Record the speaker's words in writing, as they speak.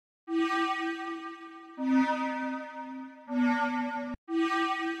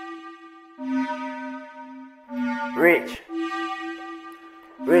Rich.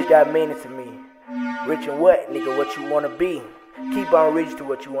 Rich got meaning to me. Rich in what, nigga? What you wanna be? Keep on reaching to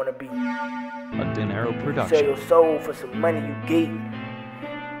what you wanna be. A Dinero production. Sell your soul for some money you geek.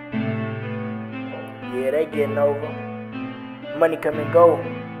 Yeah, they getting over. Money come and go.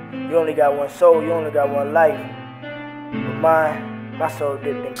 You only got one soul, you only got one life. But my soul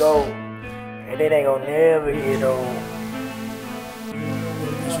dipped in gold. And it ain't gonna never get old.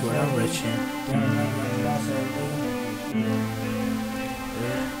 That's what I'm rich in.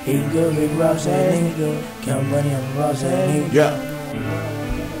 Eating good, big Roze Dinero. Count money, I'm a Roze Dinero. Yeah.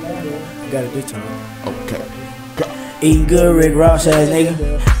 Got it this time. Okay. Go. Eating good, Rick Ross ass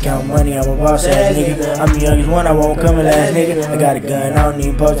nigga. Count money, I'm a boss ass nigga. I'm the youngest one, I won't come last nigga. I got a gun, I don't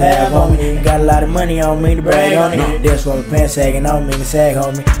even supposed to have on me. Got a lot of money, I don't mean to brag on it. That's why my pants sagging, I don't mean to sag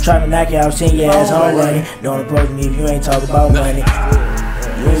on me. Try to knock you out, send your ass home running. Don't approach me if you ain't talking about money.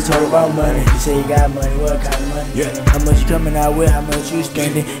 You ain't talking about money. You say you got money, what kind of money? Yeah. How much you coming out with, how much you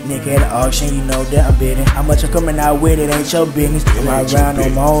spending? Nigga at the auction, you know that I'm bidding. How much I'm coming out with, it ain't your business. I'm out around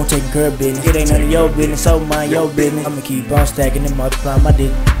on my own, taking care of business. It ain't none of your business, so mind your business. I'ma keep on stacking and multiplying my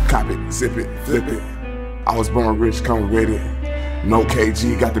dick. Cop it, zip it, flip it. I was born rich, come with it. No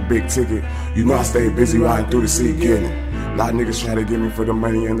KG, got the big ticket. You know I stay busy riding through the sea getting it. A lot of niggas try to get me for the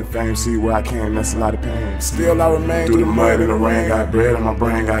money and the fame. See where I came, that's a lot of pain. Still I remain through the mud and the rain. Got bread on my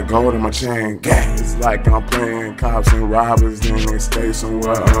brain, got gold in my chain. Gang, it's like I'm playing cops and robbers. Then they stay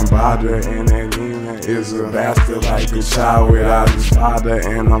somewhere unbothered. And that Nina is a bastard like a child without his father.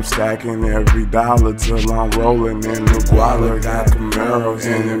 And I'm stacking every dollar till I'm rolling in the guala. Got Camaros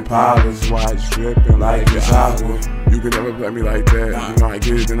and Impalas, watch dripping like a shower. You can never play me like that. You know I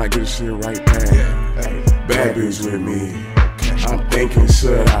get it, then I get the shit right back. Hey, bad bitch with me. I'm thinking,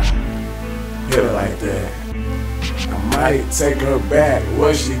 should I hit her like that? I might take her back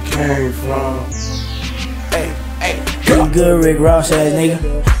where she came from. Hey, Eating good, Rick Ross ass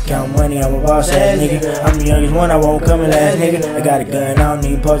nigga. Count money, I'm a boss ass nigga. I'm the youngest one, I won't come last nigga. I got a gun, I don't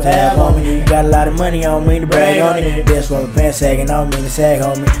even supposed to have on me. Got a lot of money, I don't mean to brag on it. That's why my pants sagging, I don't mean to sag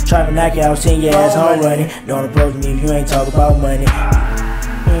on me. Try to knock you out, send your ass home running. Don't approach me if you ain't talking about money.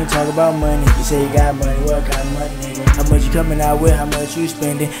 You ain't talking about money. You say you got money, what kind of money, nigga? How much you coming out with, how much you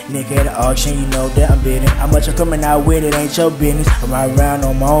spending? Nigga at the auction, you know that I'm bidding. How much I'm coming out with, it ain't your business. I'm right around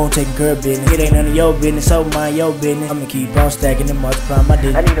on my own, taking care of business. It ain't none of your business, so mind your business. I'ma keep on stacking and multiplying my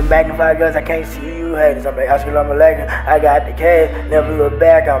dick. I need a magnify guns, I can't see you haters. I'm like Oscar, I'm a legend. I got the cash, never look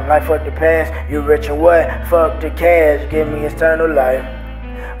back. I'm like, fuck the past. You rich and what? Fuck the cash. Give me eternal life.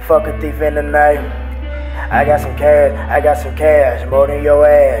 Fuck a thief in the night. I got some cash, more than your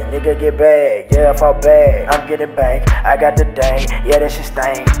ass. Nigga get back, yeah, I fall back. I'm getting bank, I got the dang, yeah, that shit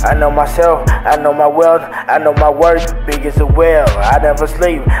stank. I know myself, I know my wealth, I know my worth, big as a whale. I never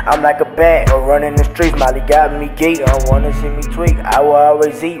sleep, I'm like a bat, or running the streets. Molly got me geek, don't wanna see me tweak. I will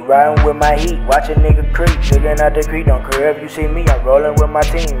always eat, riding with my heat. Watch a nigga creep, digging out the creek. Don't care if you see me, I'm rolling with my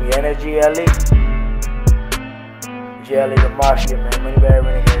team. Yeah, that's GLE. GLE the mafia, man. Money bag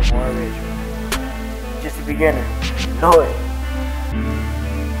renegade, more rich, man. Just the beginning. Know it.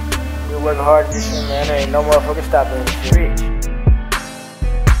 We working hard at this shit, man. There ain't no motherfucking stopping this shit.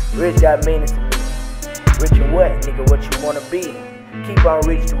 Rich got meanings to me. Rich in what, nigga? What you wanna be? Keep on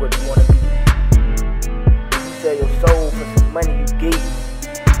reaching to what you wanna be. You sell your soul for some money you geek.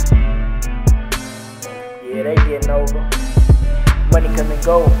 Yeah, they getting over. Money come and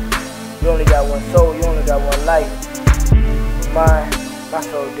go. You only got one soul, you only got one life. But my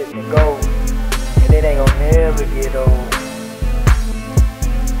soul dipped in gold. And it ain't gonna never get old.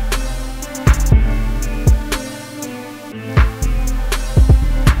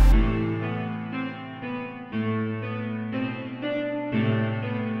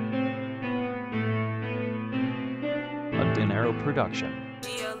 A Dinero production. A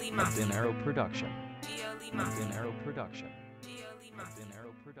Dinero production. A Dinero production. A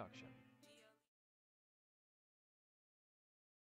Dinero production.